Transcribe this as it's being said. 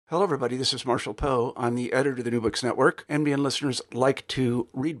Hello, everybody. This is Marshall Poe. I'm the editor of the New Books Network. NBN listeners like to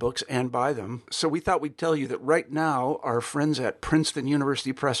read books and buy them. So we thought we'd tell you that right now, our friends at Princeton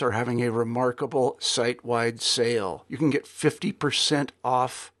University Press are having a remarkable site-wide sale. You can get 50%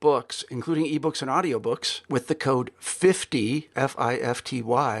 off books, including ebooks and audiobooks, with the code 50,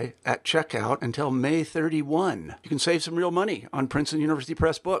 F-I-F-T-Y, at checkout until May 31. You can save some real money on Princeton University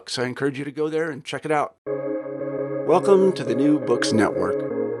Press books. I encourage you to go there and check it out. Welcome to the New Books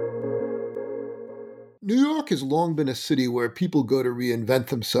Network. New York has long been a city where people go to reinvent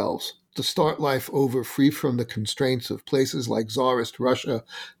themselves, to start life over free from the constraints of places like Tsarist Russia,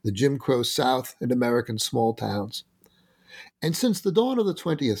 the Jim Crow South, and American small towns. And since the dawn of the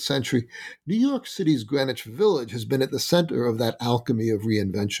 20th century, New York City's Greenwich Village has been at the center of that alchemy of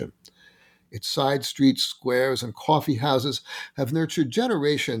reinvention. Its side streets, squares, and coffee houses have nurtured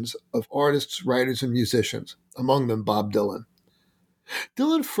generations of artists, writers, and musicians, among them Bob Dylan.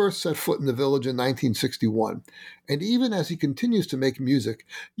 Dylan first set foot in the village in 1961, and even as he continues to make music,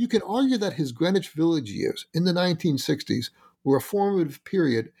 you can argue that his Greenwich Village years in the 1960s were a formative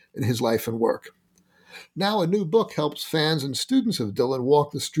period in his life and work. Now a new book helps fans and students of Dylan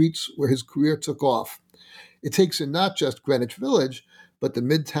walk the streets where his career took off. It takes in not just Greenwich Village, but the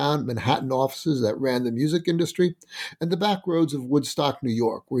Midtown Manhattan offices that ran the music industry, and the back roads of Woodstock, New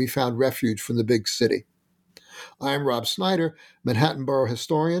York, where he found refuge from the big city. I'm Rob Snyder, Manhattan Borough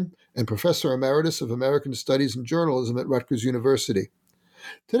historian and Professor Emeritus of American Studies and Journalism at Rutgers University.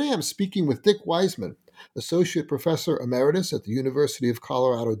 Today I'm speaking with Dick Wiseman, Associate Professor Emeritus at the University of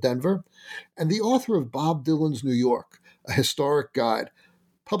Colorado, Denver, and the author of Bob Dylan's New York, a historic guide,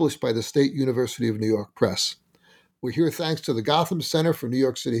 published by the State University of New York Press. We're here thanks to the Gotham Center for New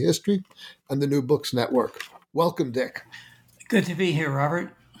York City History and the New Books Network. Welcome, Dick. Good to be here, Robert.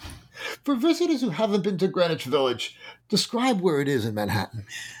 For visitors who haven't been to Greenwich Village, describe where it is in Manhattan.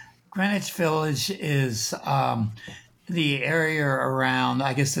 Greenwich Village is the area around,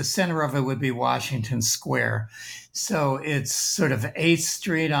 I guess the center of it would be Washington Square. So it's sort of 8th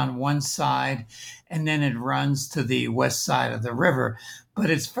Street on one side, and then it runs to the west side of the river. But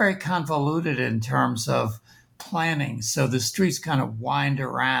it's very convoluted in terms of planning. So the streets kind of wind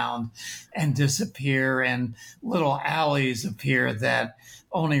around and disappear, and little alleys appear that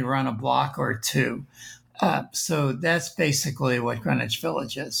only run a block or two. So that's basically what Greenwich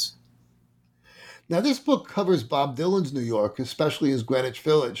Village is. Now, this book covers Bob Dylan's New York, especially his Greenwich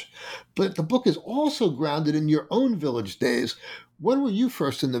Village, but the book is also grounded in your own village days. When were you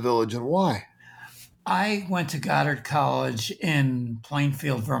first in the village and why? I went to Goddard College in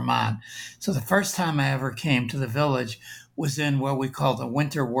Plainfield, Vermont. So the first time I ever came to the village was in what we call the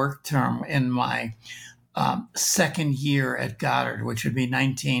winter work term in my second year at Goddard, which would be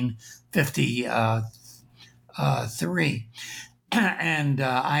 1953. And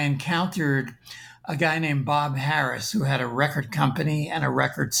I encountered a guy named Bob Harris, who had a record company and a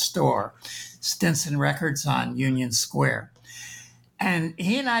record store, Stinson Records on Union Square. And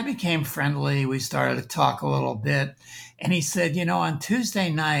he and I became friendly. We started to talk a little bit. And he said, on Tuesday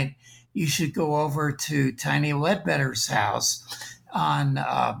night, you should go over to Tiny Ledbetter's house on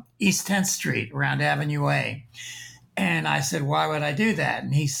East 10th Street around Avenue A. And I said, why would I do that?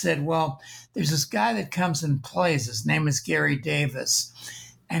 And he said, well, there's this guy that comes and plays. His name is Gary Davis.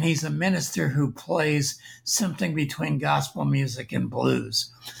 And he's a minister who plays something between gospel music and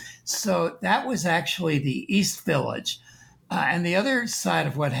blues. So that was actually the East Village. And the other side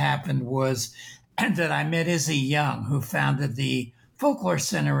of what happened was that I met Izzy Young, who founded the Folklore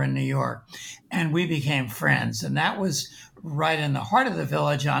Center in New York, and we became friends. And that was right in the heart of the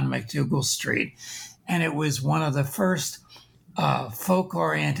village on McDougal Street. And it was one of the first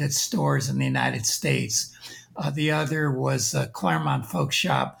folk-oriented stores in the United States. The other was Claremont Folk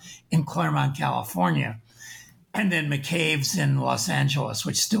Shop in Claremont, California. And then McCabe's in Los Angeles,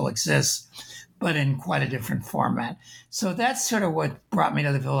 which still exists, but in quite a different format. So that's sort of what brought me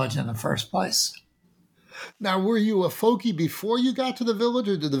to the village in the first place. Now, were you a folkie before you got to the village,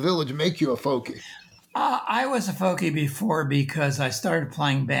 or did the village make you a folkie? I was a folkie before because I started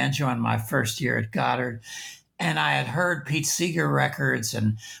playing banjo in my first year at Goddard. And I had heard Pete Seeger records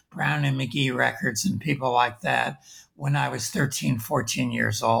and Brown and McGee records and people like that when I was 13, 14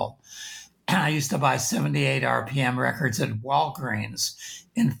 years old. And I used to buy 78 RPM records at Walgreens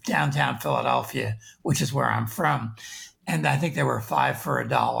in downtown Philadelphia, which is where I'm from. And I think they were 5 for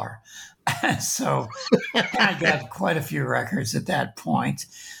 $1. So I got quite a few records at that point.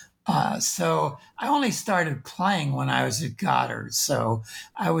 So I only started playing when I was at Goddard. So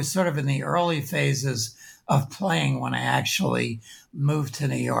I was sort of in the early phases of playing when I actually moved to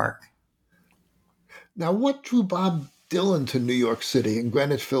New York. Now, what drew Bob Dylan to New York City and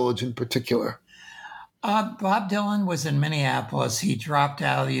Greenwich Village in particular? Bob Dylan was in Minneapolis. He dropped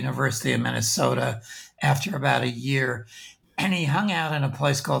out of the University of Minnesota after about a year, and he hung out in a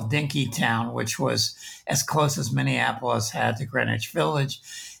place called Dinkytown, which was as close as Minneapolis had to Greenwich Village.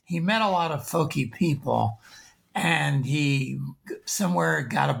 He met a lot of folky people, and he somewhere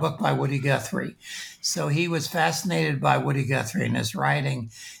got a book by Woody Guthrie. So he was fascinated by Woody Guthrie and his writing,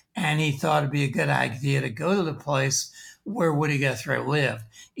 and he thought it'd be a good idea to go to the place where Woody Guthrie lived,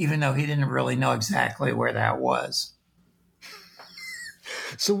 even though he didn't really know exactly where that was.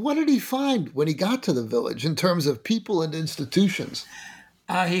 So what did he find when he got to the village in terms of people and institutions?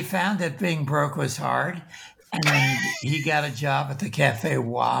 He found that being broke was hard, and then he got a job at the Cafe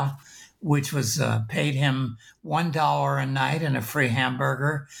Wa, which was paid him $1 a night and a free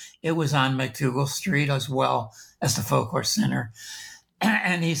hamburger. It was on McDougal Street as well as the Folklore Center.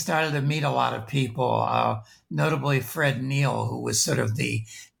 And he started to meet a lot of people, notably Fred Neil, who was sort of the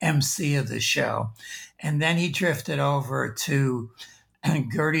MC of the show. And then he drifted over to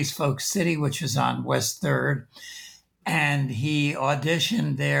Gertie's Folk City, which is on West 3rd. And he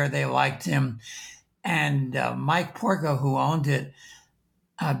auditioned there. They liked him. And Mike Porgo, who owned it,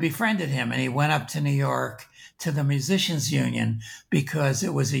 befriended him. And he went up to New York to the Musicians Union because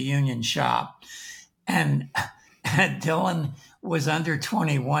it was a union shop. And Dylan was under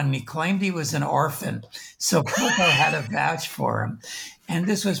 21. And he claimed he was an orphan. So Porgo had to vouch for him. And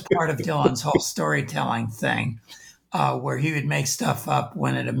this was part of Dylan's whole storytelling thing, where he would make stuff up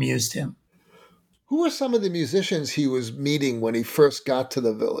when it amused him. Who were some of the musicians he was meeting when he first got to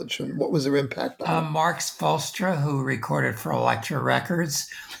the village, and what was their impact on him? Mark Spolstra, who recorded for Elektra Records,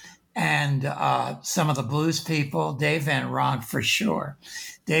 and some of the blues people, Dave Van Ronk for sure.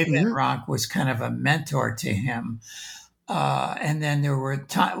 Dave Van Ronk was kind of a mentor to him. And then there were,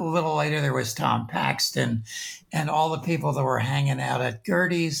 a little later, there was Tom Paxton and all the people that were hanging out at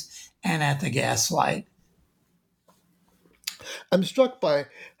Gertie's and at the Gaslight. I'm struck by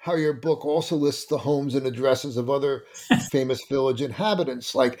how your book also lists the homes and addresses of other famous village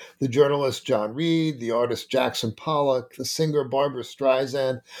inhabitants, like the journalist John Reed, the artist Jackson Pollock, the singer Barbra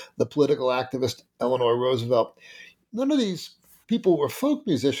Streisand, the political activist Eleanor Roosevelt. None of these people were folk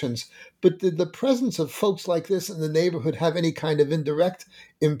musicians, but did the presence of folks like this in the neighborhood have any kind of indirect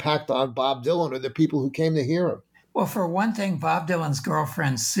impact on Bob Dylan or the people who came to hear him? Well, for one thing, Bob Dylan's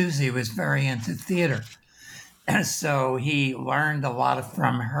girlfriend, Susie, was very into theater. And so he learned a lot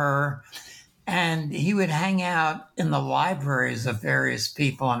from her. And he would hang out in the libraries of various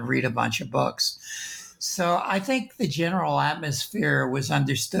people and read a bunch of books. So I think the general atmosphere was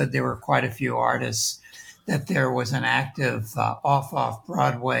understood. There were quite a few artists, that there was an active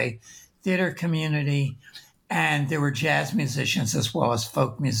off-Broadway theater community, and there were jazz musicians as well as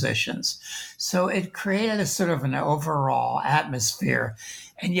folk musicians. So it created a sort of an overall atmosphere.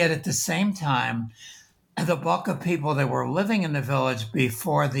 And yet at the same time, the bulk of people that were living in the village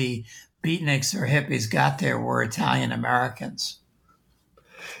before the beatniks or hippies got there were Italian Americans.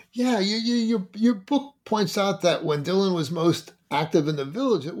 Yeah, your book points out that when Dylan was most active in the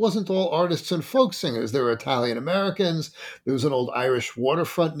village, it wasn't all artists and folk singers. There were Italian Americans. There was an old Irish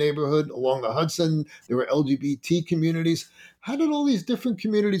waterfront neighborhood along the Hudson. There were LGBT communities. How did all these different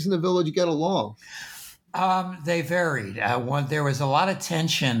communities in the village get along? They varied. There was a lot of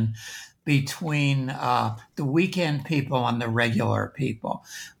tension between the weekend people and the regular people.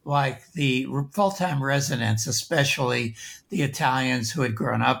 Like the full-time residents, especially the Italians who had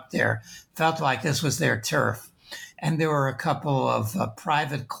grown up there, felt like this was their turf. And there were a couple of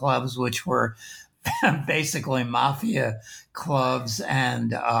private clubs, which were basically mafia clubs.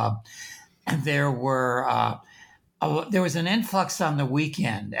 And there was an influx on the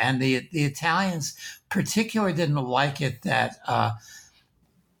weekend. And the Italians particularly didn't like it that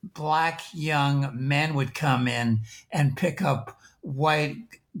Black young men would come in and pick up white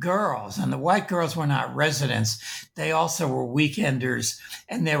girls. And the white girls were not residents. They also were weekenders,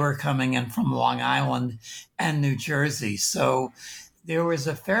 and they were coming in from Long Island and New Jersey. So there was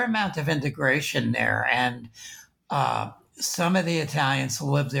a fair amount of integration there. And some of the Italians who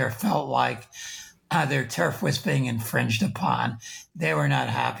lived there felt like their turf was being infringed upon. They were not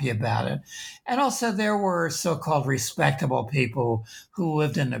happy about it. And also there were so-called respectable people who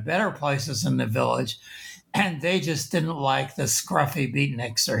lived in the better places in the village, and they just didn't like the scruffy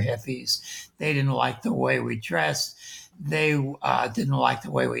beatniks or hippies. They didn't like the way we dressed. They didn't like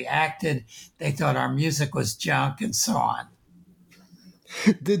the way we acted. They thought our music was junk and so on.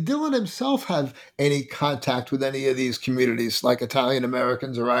 Did Dylan himself have any contact with any of these communities, like Italian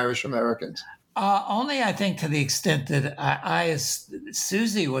Americans or Irish Americans? Only, I think, to the extent that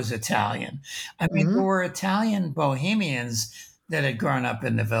Susie was Italian. I mean, there were Italian bohemians that had grown up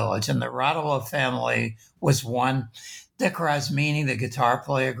in the village, and the Radula family was one. Dick Rosmini, the guitar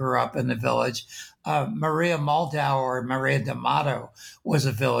player, grew up in the village. Maria Moldau or Maria D'Amato was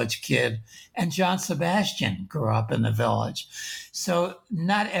a village kid, and John Sebastian grew up in the village. So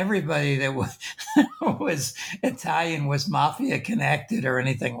not everybody that was Italian was mafia connected or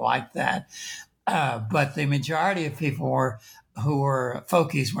anything like that. But the majority of people who were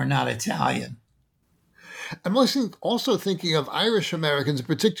folkies were not Italian. I'm also thinking of Irish Americans,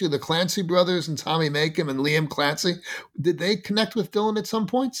 particularly the Clancy brothers and Tommy Makem and Liam Clancy. Did they connect with Dylan at some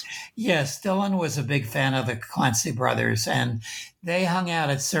points? Yes, Dylan was a big fan of the Clancy brothers, and they hung out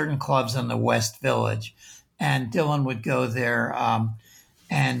at certain clubs in the West Village. And Dylan would go there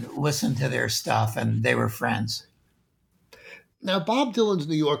and listen to their stuff, and they were friends. Now, Bob Dylan's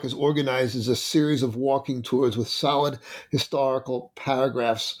New York organizes a series of walking tours with solid historical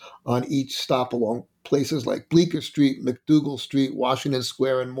paragraphs on each stop along places like Bleecker Street, McDougal Street, Washington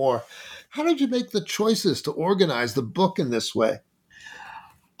Square, and more. How did you make the choices to organize the book in this way?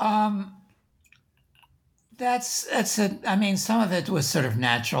 I mean, some of it was sort of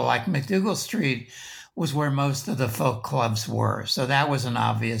natural. Like McDougal Street was where most of the folk clubs were, so that was an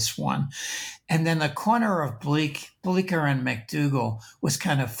obvious one. And then the corner of Bleecker and McDougal was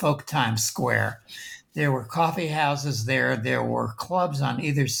kind of folk Times Square. There were coffee houses there. There were clubs on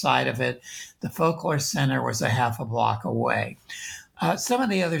either side of it. The Folklore Center was a half a block away. Some of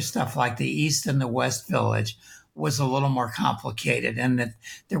the other stuff, like the East and the West Village, was a little more complicated, and that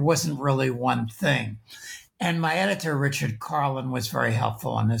there wasn't really one thing. And my editor, Richard Carlin, was very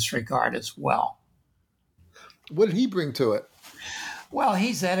helpful in this regard as well. What did he bring to it? Well,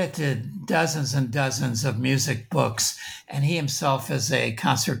 he's edited dozens and dozens of music books, and he himself is a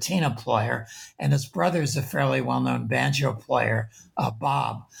concertina player, and his brother is a fairly well-known banjo player,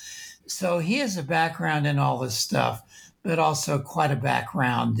 Bob. So he has a background in all this stuff, but also quite a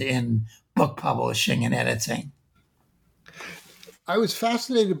background in book publishing and editing. I was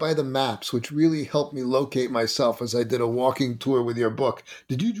fascinated by the maps, which really helped me locate myself as I did a walking tour with your book.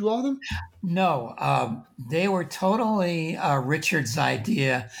 Did you draw them? No, they were totally Richard's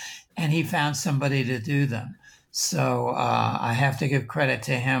idea, and he found somebody to do them. So I have to give credit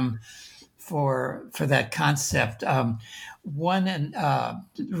to him for that concept. One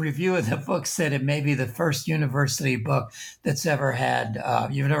review of the book said it may be the first university book that's ever had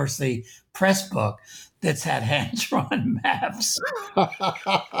university press book that's had hand-drawn maps.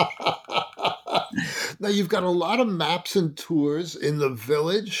 Now, you've got a lot of maps and tours in the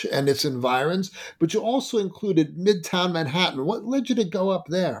village and its environs, but you also included Midtown Manhattan. What led you to go up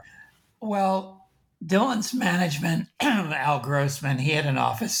there? Well, Dylan's management, Al Grossman, he had an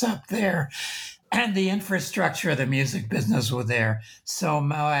office up there, and the infrastructure of the music business was there. So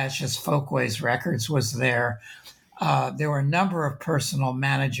Moash's Folkways Records was there. There were a number of personal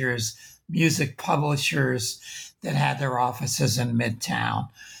managers, music publishers that had their offices in Midtown.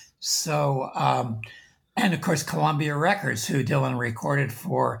 So, and of course, Columbia Records, who Dylan recorded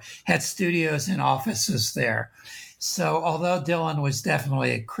for, had studios and offices there. So although Dylan was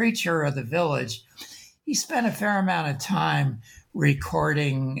definitely a creature of the village, he spent a fair amount of time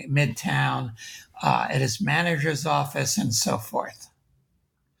recording Midtown at his manager's office and so forth.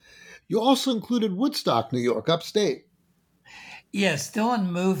 You also included Woodstock, New York, upstate. Yes, Dylan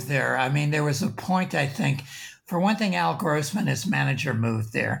moved there. I mean, there was a point, I think, for one thing, Al Grossman, his manager,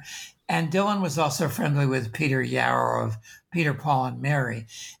 moved there. And Dylan was also friendly with Peter Yarrow of Peter, Paul, and Mary.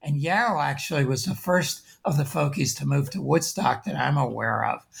 And Yarrow actually was the first of the folkies to move to Woodstock that I'm aware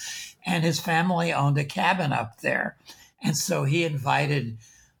of. And his family owned a cabin up there. And so he invited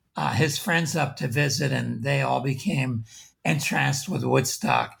his friends up to visit, and they all became entranced with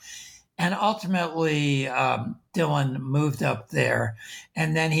Woodstock. And ultimately, Dylan moved up there,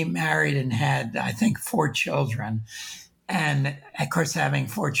 and then he married and had, I think, 4 children. And of course, having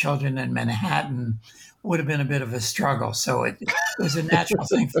 4 children in Manhattan would have been a bit of a struggle. So it was a natural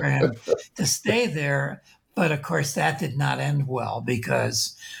thing for him to stay there. But of course, that did not end well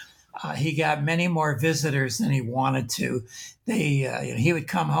because he got many more visitors than he wanted to. He would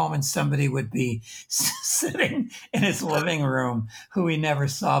come home and somebody would be sitting in his living room who he never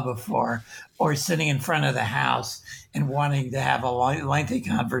saw before, or sitting in front of the house and wanting to have a lengthy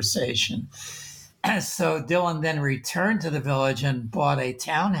conversation. And so Dylan then returned to the village and bought a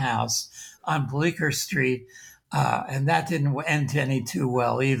townhouse on Bleecker Street, and that didn't end any too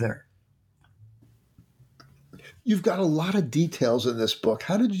well either. You've got a lot of details in this book.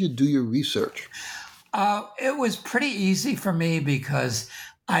 How did you do your research? It was pretty easy for me because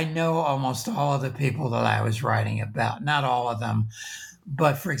I know almost all of the people that I was writing about, not all of them.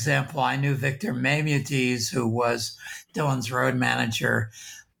 But for example, I knew Victor Maimonides, who was Dylan's road manager.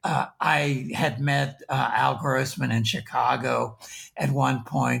 I had met Al Grossman in Chicago at one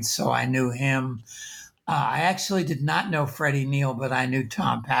point, so I knew him. I actually did not know Freddie Neal, but I knew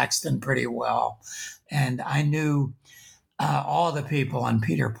Tom Paxton pretty well. And I knew all the people on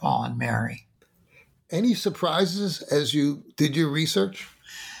Peter, Paul, and Mary. Any surprises as you did your research?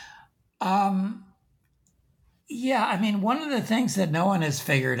 Yeah, I mean, one of the things that no one has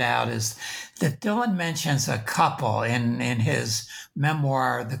figured out is that Dylan mentions a couple in his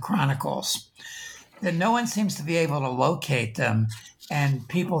memoir, The Chronicles, that no one seems to be able to locate them, and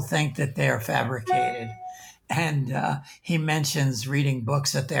people think that they are fabricated. And he mentions reading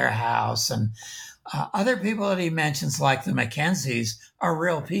books at their house, and other people that he mentions, like the Mackenzies, are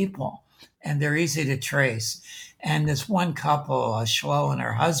real people, and they're easy to trace. And this one couple, Schlo and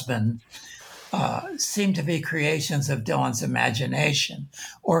her husband, seem to be creations of Dylan's imagination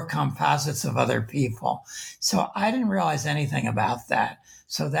or composites of other people. So I didn't realize anything about that.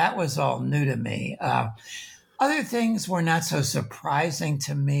 So that was all new to me. Other things were not so surprising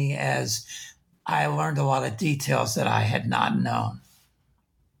to me, as I learned a lot of details that I had not known.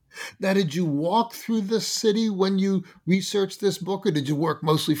 Now, did you walk through the city when you researched this book, or did you work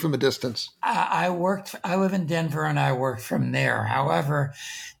mostly from a distance? I live in Denver, and I worked from there. However,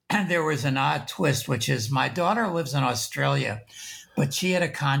 and there was an odd twist, which is my daughter lives in Australia, but she had a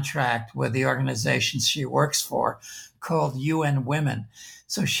contract with the organization she works for called UN Women.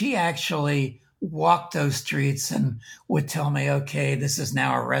 So she actually walked those streets and would tell me, okay, this is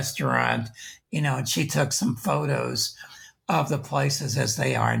now a restaurant, and she took some photos of the places as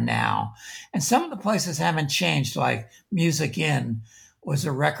they are now. And some of the places haven't changed, like Music Inn was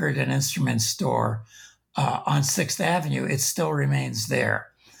a record and instrument store on 6th Avenue. It still remains there.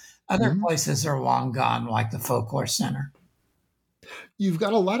 Other places are long gone, like the Folklore Center. You've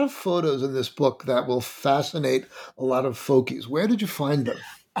got a lot of photos in this book that will fascinate a lot of folkies. Where did you find them?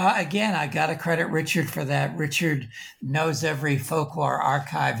 Again, I got to credit Richard for that. Richard knows every folklore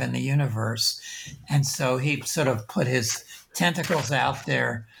archive in the universe. And so he sort of put his tentacles out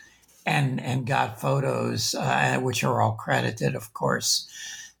there and got photos, which are all credited, of course.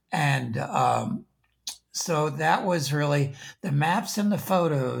 And so that was really, the maps and the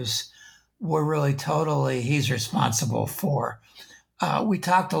photos were really totally he's responsible for. We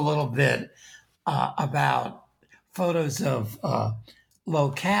talked a little bit about photos of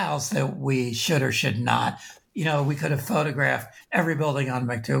locales that we should or should not. We could have photographed every building on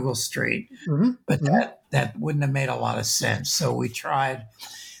McDougal Street, but that wouldn't have made a lot of sense. So we tried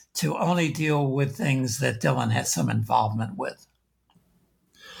to only deal with things that Dylan had some involvement with.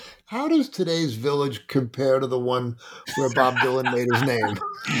 How does today's village compare to the one where Bob Dylan made his name?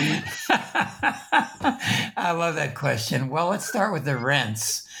 I love that question. Well, let's start with the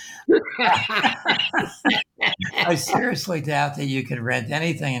rents. I seriously doubt that you could rent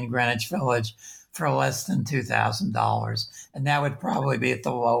anything in Greenwich Village for less than $2,000, and that would probably be at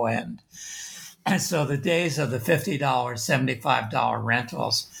the low end. And so the days of the $50, $75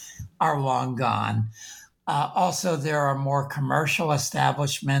 rentals are long gone. Also, there are more commercial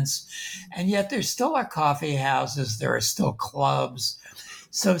establishments, and yet there still are coffee houses. There are still clubs.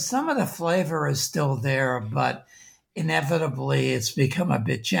 So some of the flavor is still there, but inevitably it's become a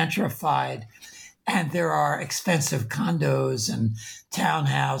bit gentrified. And there are expensive condos and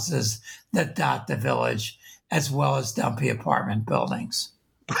townhouses that dot the village, as well as dumpy apartment buildings.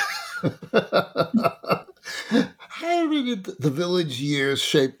 How did the village years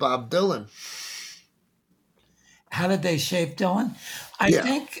shape Bob Dylan? How did they shape Dylan? I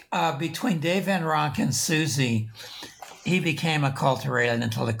think between Dave Van Ronk and Susie, he became acculturated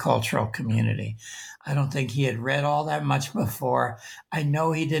into the cultural community. I don't think he had read all that much before. I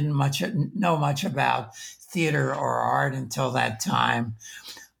know he didn't know much about theater or art until that time.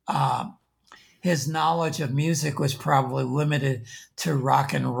 His knowledge of music was probably limited to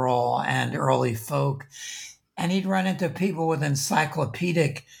rock and roll and early folk. And he'd run into people with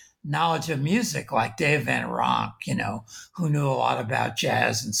encyclopedic knowledge of music, like Dave Van Ronk, who knew a lot about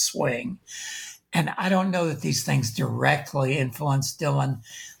jazz and swing. And I don't know that these things directly influenced Dylan.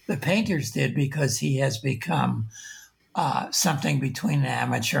 The painters did, because he has become something between an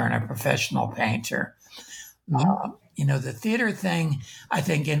amateur and a professional painter. The theater thing, I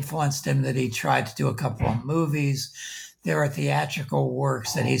think, influenced him, that he tried to do a couple of movies. There are theatrical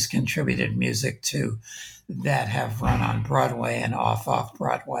works that he's contributed music to that have run on Broadway and off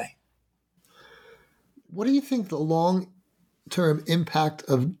Broadway. What do you think the long-term impact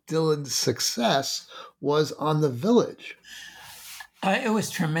of Dylan's success was on the village? It was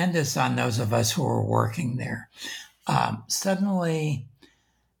tremendous on those of us who were working there. Suddenly,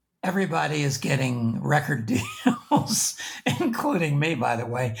 everybody is getting record deals, including me, by the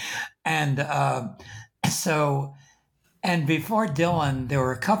way. And so, and before Dylan, there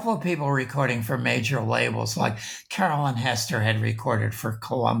were a couple of people recording for major labels, like Carolyn Hester had recorded for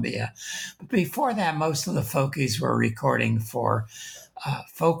Columbia. But before that, most of the folkies were recording for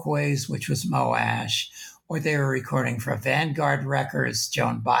Folkways, which was Mo Ash, or they were recording for Vanguard Records.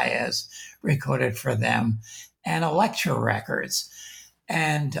 Joan Baez recorded for them, and Elektra Records.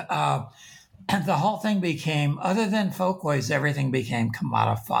 And the whole thing became, other than Folkways, everything became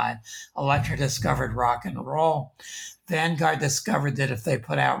commodified. Elektra discovered rock and roll. Vanguard discovered that if they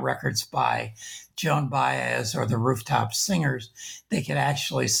put out records by Joan Baez or the Rooftop Singers, they could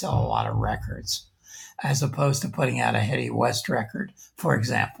actually sell a lot of records, as opposed to putting out a Hetty West record, for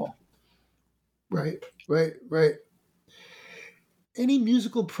example. Right. Any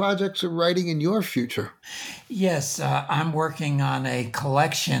musical projects or writing in your future? Yes, I'm working on a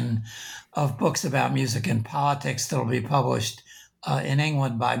collection of books about music and politics that will be published in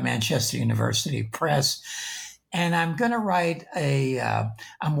England by Manchester University Press. And I'm going to write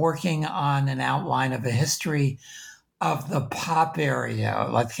I'm working on an outline of a history of the pop area,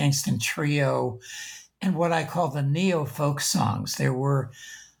 like Kingston Trio, and what I call the neo-folk songs. There were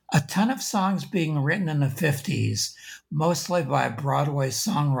a ton of songs being written in the 50s, mostly by Broadway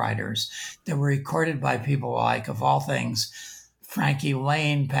songwriters that were recorded by people like, of all things, Frankie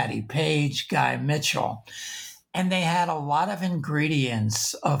Lane, Patti Page, Guy Mitchell. And they had a lot of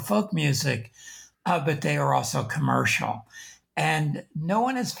ingredients of folk music, but they are also commercial. And no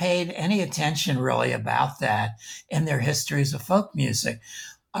one has paid any attention really about that in their histories of folk music.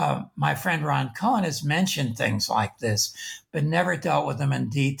 My friend Ron Cohen has mentioned things like this, but never dealt with them in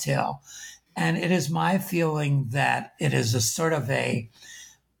detail. And it is my feeling that it is a sort of a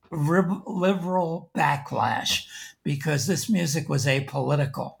liberal backlash, because this music was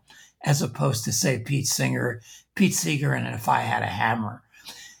apolitical, as opposed to, say, Pete Seeger and If I Had a Hammer.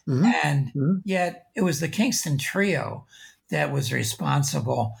 Mm-hmm. And yet it was the Kingston Trio that was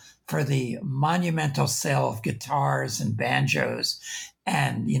responsible for the monumental sale of guitars and banjos,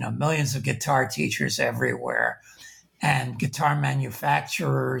 and millions of guitar teachers everywhere, and guitar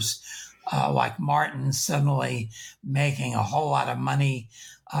manufacturers like Martin suddenly making a whole lot of money,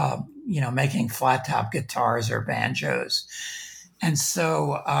 making flat top guitars or banjos. And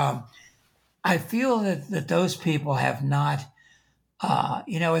so I feel that those people have not,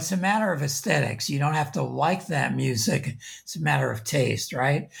 it's a matter of aesthetics. You don't have to like that music. It's a matter of taste,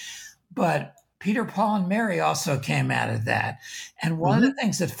 right? But Peter, Paul, and Mary also came out of that. And one of the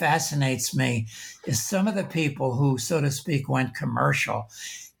things that fascinates me is some of the people who, so to speak, went commercial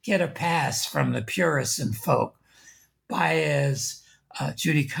get a pass from the purists in folk. Baez,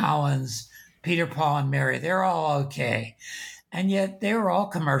 Judy Collins, Peter, Paul, and Mary, they're all okay. And yet they were all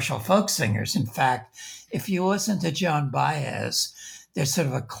commercial folk singers. In fact, if you listen to Joan Baez, there's sort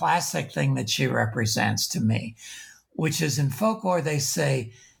of a classic thing that she represents to me, which is in folklore, they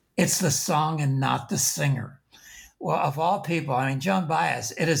say, it's the song and not the singer. Well, of all people, Joan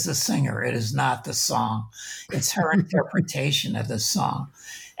Baez, it is the singer. It is not the song. It's her interpretation of the song.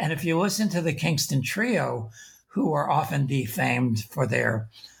 And if you listen to the Kingston Trio, who are often defamed for their,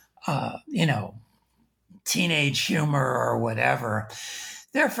 teenage humor or whatever,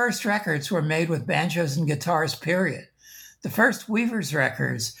 their first records were made with banjos and guitars, period. The first Weavers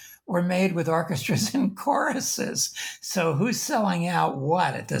records were made with orchestras and choruses. So who's selling out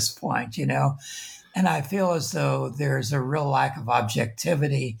what at this point, And I feel as though there's a real lack of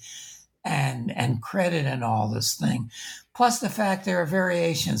objectivity and credit in all this thing. Plus the fact there are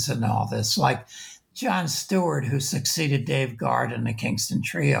variations in all this, like John Stewart, who succeeded Dave Guard in the Kingston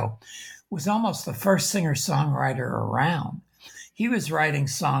Trio, was almost the first singer-songwriter around. He was writing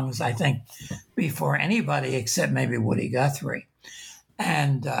songs, I think, before anybody except maybe Woody Guthrie.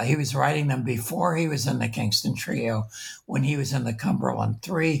 And he was writing them before he was in the Kingston Trio, when he was in the Cumberland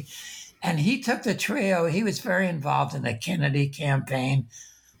Three. And he took the trio. He was very involved in the Kennedy campaign,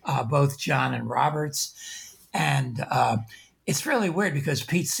 both John and Roberts. And it's really weird because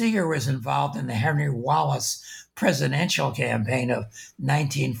Pete Seeger was involved in the Henry Wallace presidential campaign of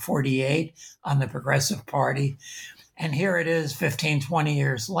 1948 on the Progressive Party. And here it is 15, 20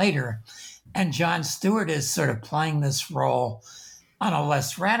 years later. And John Stewart is sort of playing this role on a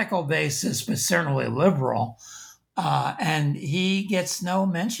less radical basis, but certainly liberal. And he gets no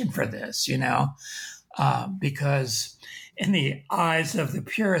mention for this, because in the eyes of the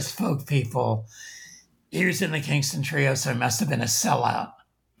purest folk people, he was in the Kingston Trio, so he must have been a sellout.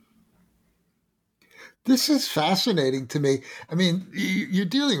 This is fascinating to me. I mean, you're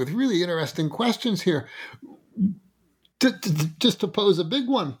dealing with really interesting questions here. Just to pose a big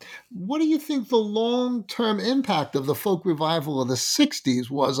one, what do you think the long-term impact of the folk revival of the 60s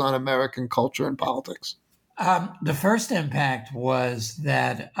was on American culture and politics? The first impact was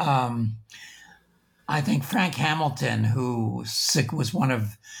that I think Frank Hamilton, who was one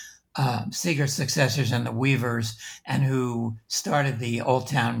of Seeger's successors in the Weavers and who started the Old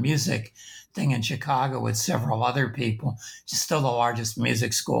Town Music thing in Chicago with several other people, which is still the largest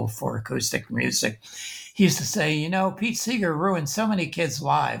music school for acoustic music. He used to say, Pete Seeger ruined so many kids'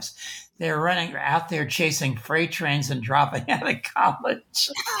 lives. They're running out there chasing freight trains and dropping out of college.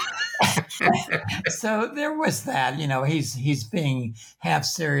 So there was that. He's being half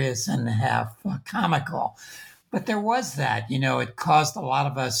serious and half comical. But there was that. It caused a lot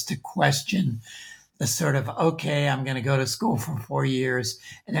of us to question the sort of, okay, I'm going to go to school for 4 years,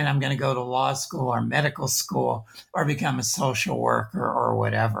 and then I'm going to go to law school or medical school or become a social worker or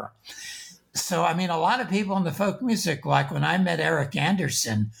whatever. So, a lot of people in the folk music, like when I met Eric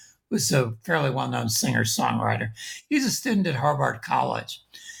Anderson, who's a fairly well-known singer-songwriter, he's a student at Hobart College.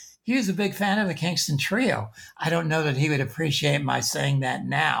 He was a big fan of the Kingston Trio. I don't know that he would appreciate my saying that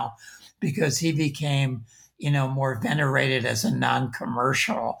now, because he became, more venerated as a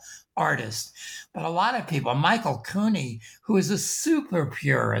non-commercial artist. But a lot of people, Michael Cooney, who is a super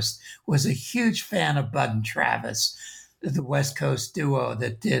purist, was a huge fan of Bud and Travis, the West Coast duo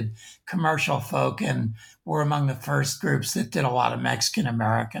that did commercial folk and were among the first groups that did a lot of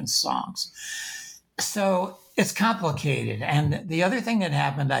Mexican-American songs. So it's complicated. And the other thing that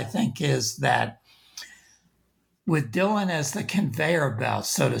happened, I think, is that with Dylan as the conveyor belt,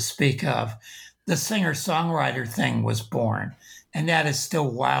 so to speak of, the singer-songwriter thing was born. And that is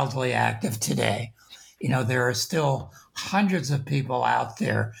still wildly active today. There are still hundreds of people out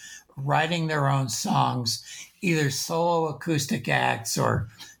there writing their own songs, either solo acoustic acts or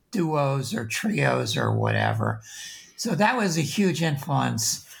duos or trios or whatever. So that was a huge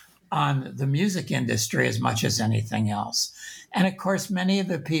influence on the music industry as much as anything else. And of course, many of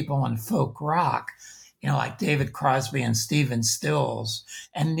the people in folk rock, like David Crosby and Stephen Stills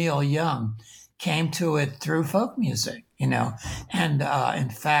and Neil Young, came to it through folk music, And in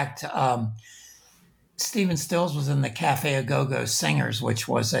fact, Stephen Stills was in the Cafe A Go-Go Singers, which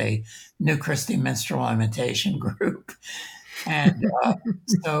was a New Christy Minstrel imitation group. And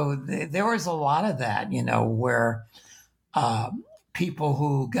so there was a lot of that, where people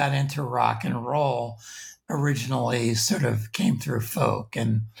who got into rock and roll originally sort of came through folk.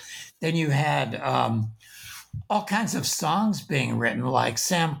 And then you had all kinds of songs being written, like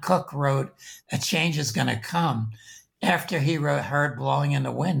Sam Cooke wrote A Change Is Gonna Come after he heard Blowing in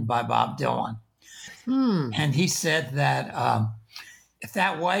the Wind by Bob Dylan. And he said that if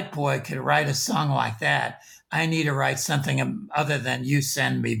that white boy could write a song like that, I need to write something other than You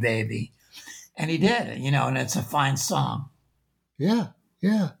Send Me, Baby. And he did, and it's a fine song. Yeah,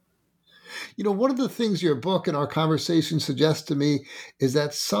 yeah. One of the things your book and our conversation suggests to me is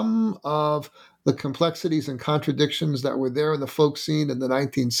that some of the complexities and contradictions that were there in the folk scene in the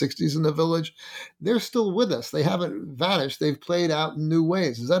 1960s in the Village, they're still with us. They haven't vanished. They've played out in new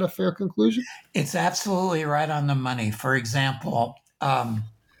ways. Is that a fair conclusion? It's absolutely right on the money. For example,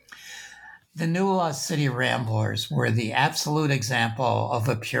 the New Lost City Ramblers were the absolute example of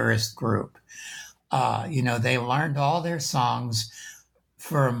a purist group. They learned all their songs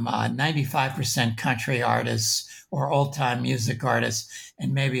from 95% country artists or old-time music artists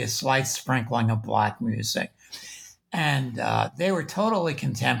and maybe a slight sprinkling of black music. And they were totally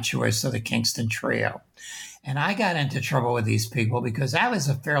contemptuous of the Kingston Trio. And I got into trouble with these people because I was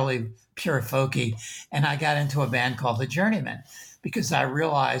a fairly pure folkie, and I got into a band called The Journeymen because I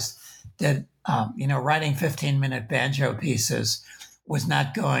realized that, writing 15-minute banjo pieces was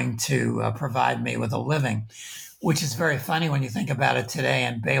not going to provide me with a living, which is very funny when you think about it today,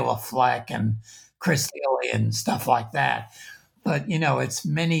 and Bela Fleck and Chris Healy and stuff like that. But, it's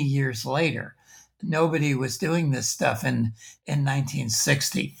many years later. Nobody was doing this stuff in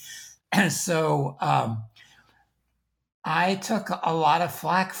 1960. And so I took a lot of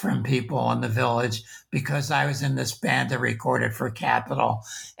flack from people in the Village because I was in this band that recorded for Capitol,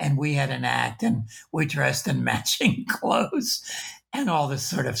 and we had an act, and we dressed in matching clothes and all this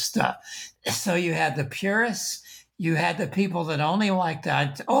sort of stuff. So you had the purists, you had the people that only liked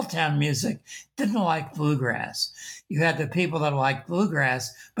old town music, didn't like bluegrass. You had the people that liked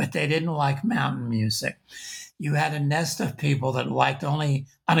bluegrass, but they didn't like mountain music. You had a nest of people that liked only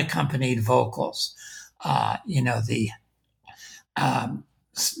unaccompanied vocals. The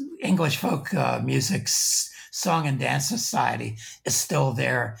English folk music Song and Dance Society is still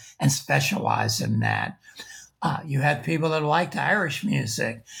there and specialized in that. You had people that liked Irish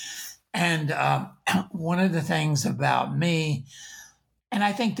music. And one of the things about me, and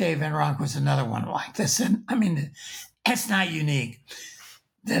I think Dave Enronk was another one like this, and I mean, it's not unique,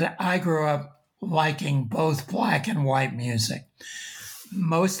 that I grew up liking both black and white music.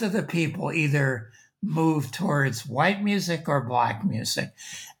 Most of the people either moved towards white music or black music.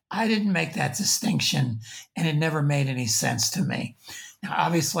 I didn't make that distinction, and it never made any sense to me. Now,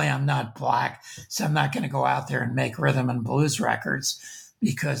 obviously, I'm not black, so I'm not going to go out there and make rhythm and blues records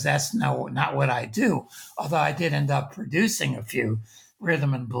because that's not what I do. Although I did end up producing a few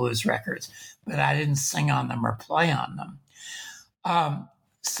rhythm and blues records, but I didn't sing on them or play on them.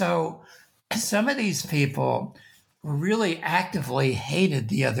 So some of these people really actively hated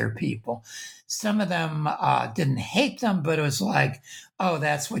the other people. Some of them didn't hate them, but it was like, oh,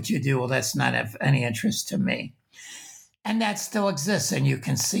 that's what you do. Well, that's not of any interest to me. And that still exists, and you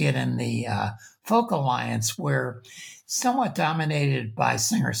can see it in the Folk Alliance, where somewhat dominated by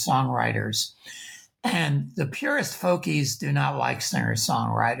singer-songwriters. And the purist folkies do not like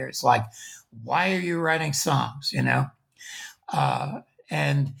singer-songwriters. Like, why are you writing songs, you know?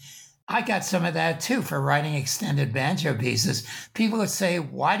 And I got some of that too for writing extended banjo pieces. People would say,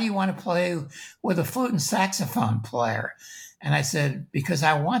 why do you want to play with a flute and saxophone player? And I said, because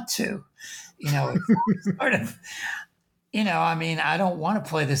I want to. You know, it's sort of, you know, I mean, I don't want to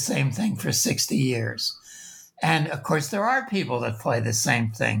play the same thing for 60 years. And of course, there are people that play the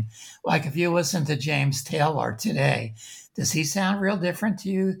same thing. Like if you listen to James Taylor today, does he sound real different to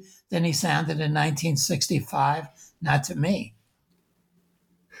you than he sounded in 1965? Not to me.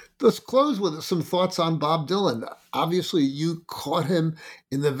 Let's close with some thoughts on Bob Dylan. Obviously, you caught him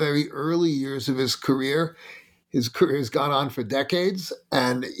in the very early years of his career. His career has gone on for decades,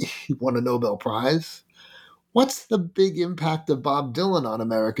 and he won a Nobel Prize. What's the big impact of Bob Dylan on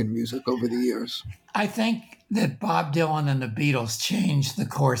American music over the years? I think that Bob Dylan and the Beatles changed the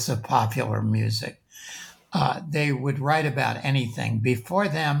course of popular music. They would write about anything. Before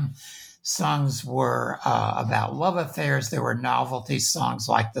them, songs were about love affairs. There were novelty songs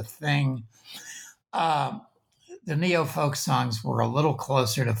like The Thing. The neo-folk songs were a little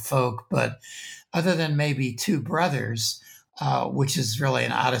closer to folk, but other than maybe Two Brothers, which is really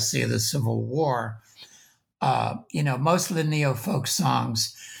an odyssey of the Civil War, you know, most of the neo-folk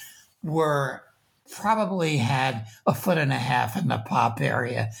songs probably had a foot and a half in the pop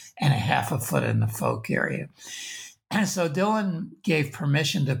area and a half a foot in the folk area. And so Dylan gave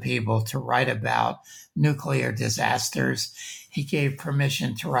permission to people to write about nuclear disasters. He gave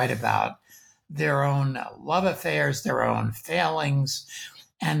permission to write about their own love affairs, their own failings.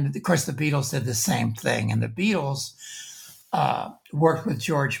 And of course, the Beatles did the same thing. And the Beatles worked with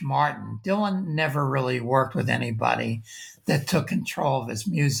George Martin. Dylan never really worked with anybody that took control of his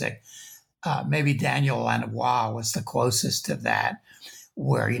music. Maybe Daniel Lanois was the closest to that,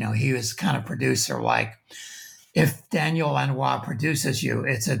 where, you know, he was kind of producer like, if Daniel Lanois produces you,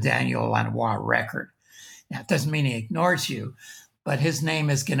 it's a Daniel Lanois record. Now, it doesn't mean he ignores you, but his name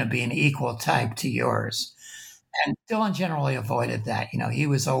is going to be an equal type to yours. And Dylan generally avoided that. You know, he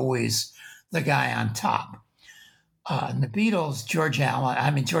was always the guy on top. And the Beatles,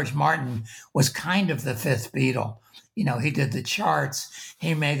 George Martin was kind of the fifth Beatle. You know, he did the charts.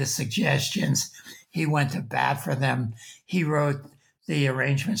 He made the suggestions. He went to bat for them. He wrote the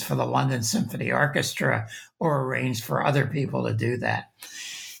arrangements for the London Symphony Orchestra or arranged for other people to do that.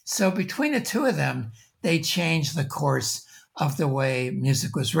 So between the two of them, they changed the course of the way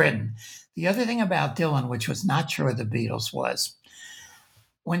music was written. The other thing about Dylan, which was not true of the Beatles, was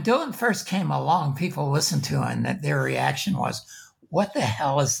when Dylan first came along, people listened to him and their reaction was, what the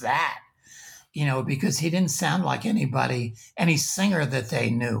hell is that? You know, because he didn't sound like any singer that they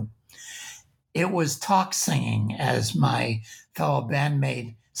knew. It was talk singing, as my fellow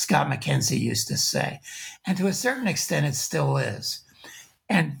bandmate Scott McKenzie used to say. And to a certain extent, it still is.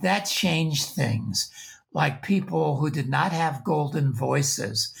 And that changed things. Like people who did not have golden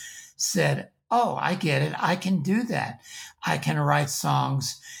voices said, oh, I get it. I can do that. I can write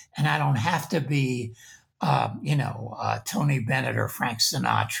songs and I don't have to be, Tony Bennett or Frank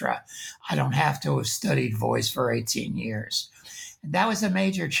Sinatra. I don't have to have studied voice for 18 years. And that was a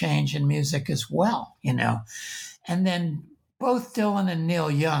major change in music as well, you know. And then both Dylan and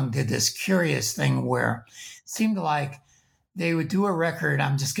Neil Young did this curious thing where it seemed like they would do a record,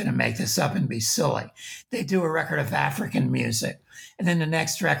 I'm just going to make this up and be silly. They do a record of African music. And then the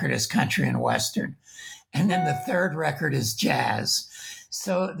next record is country and Western. And then the third record is jazz.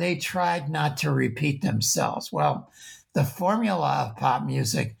 So they tried not to repeat themselves. Well, the formula of pop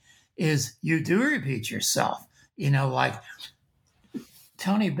music is you do repeat yourself. Like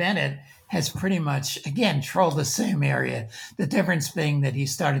Tony Bennett has pretty much, again, trolled the same area. The difference being that he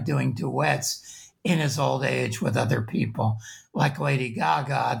started doing duets in his old age with other people, like Lady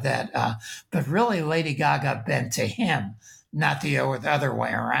Gaga. But really, Lady Gaga bent to him, not the other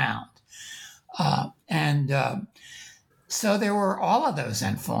way around. So there were all of those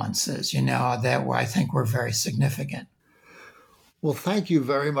influences, that I think were very significant. Well, thank you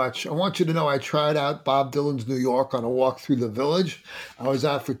very much. I want you to know I tried out Bob Dylan's New York on a walk through the village. I was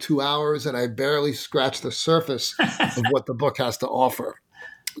out for 2 hours and I barely scratched the surface of what the book has to offer.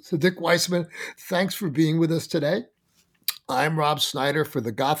 So Dick Weissman, thanks for being with us today. I'm Rob Snyder for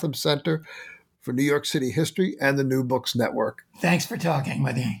the Gotham Center for New York City History and the New Books Network. Thanks for talking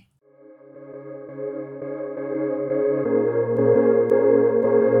with me.